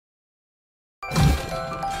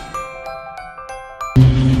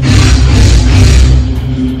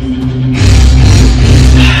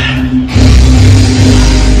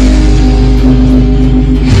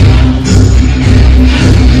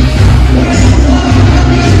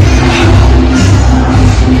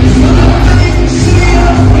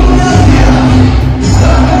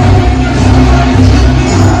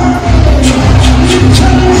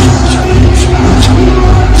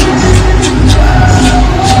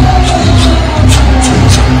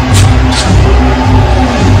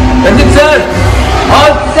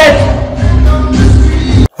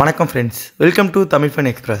வணக்கம் friends, welcome to Tamil fun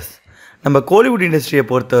express. நம்ம கோலிவுட் இண்டஸ்ட்ரியை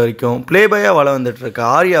பொறுத்த வரைக்கும் பிளேபாயாக வள வந்துட்டு இருக்க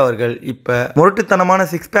ஆர்யா அவர்கள் இப்போ முரட்டுத்தனமான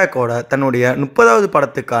சிக்ஸ் பேக்கோட தன்னுடைய 30வது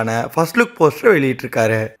படத்துக்கான ஃபர்ஸ்ட் லுக் போஸ்டரை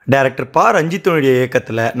வெளியிட்டிருக்காரு. டைரக்டர் ரஞ்சித்துடைய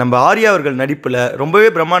இயக்கத்தில் நம்ம ஆர்யா அவர்கள் நடிப்பில்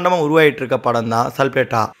ரொம்பவே பிரம்மாண்டமாக உருவாகிட்டு இருக்க படம் தான்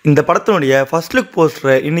சல்பேட்டா. இந்த படத்தினுடைய ஃபர்ஸ்ட் லுக்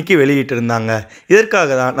போஸ்டரை இன்னைக்கு வெளியிட்டு இருந்தாங்க.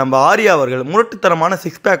 இதற்காக தான் நம்ம ஆர்யா அவர்கள் முரட்டுத்தனமான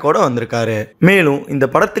சிக்ஸ் பேக்கோட வந்திருக்காரு. மேலும் இந்த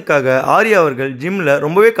படத்துக்காக ஆர்யா அவர்கள் ஜிம்ல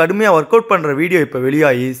ரொம்பவே கடுமையாக ஒர்க் அவுட் பண்ற வீடியோ இப்போ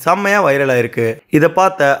வெளியாகி செம்மையா வைரலாக இருக்கு. இதை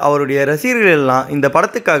பார்த்த அவருடைய ரசிகர்கள் எல்லாம் இந்த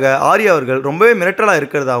படத்துக்காக ஆர்யா அவர்கள் ரொம்பவே மிரட்டலா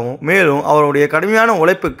இருக்கிறதாகவும் மேலும் அவருடைய கடுமையான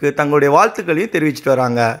உழைப்புக்கு தங்களுடைய வாழ்த்துக்களையும் தெரிவிச்சிட்டு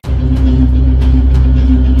வராங்க.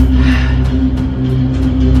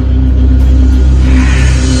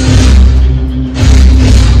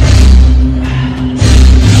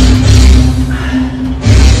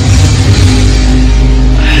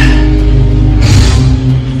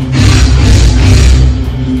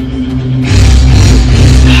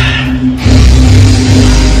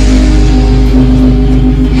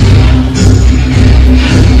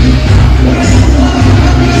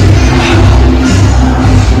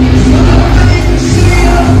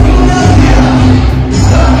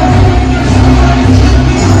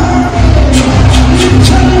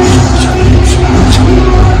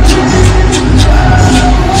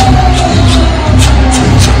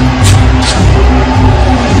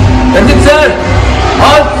 Ranjith sir,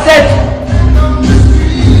 all set.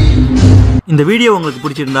 இந்த வீடியோ உங்களுக்கு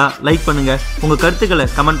பிடிச்சிருந்தா லைக் பண்ணுங்க, உங்க கருத்துக்களை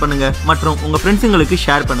கமெண்ட் பண்ணுங்க மற்றும் உங்க ஃப்ரெண்ட்ஸுங்களுக்கு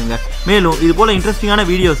ஷேர் பண்ணுங்க. மேலும் இது போல இன்ட்ரெஸ்டிங்கான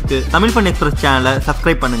வீடியோஸ்க்கு தமிழ் ஃபன் எக்ஸ்பிரஸ் சேனலை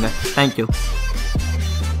சப்ஸ்கிரைப் பண்ணுங்க. தேங்க்யூ.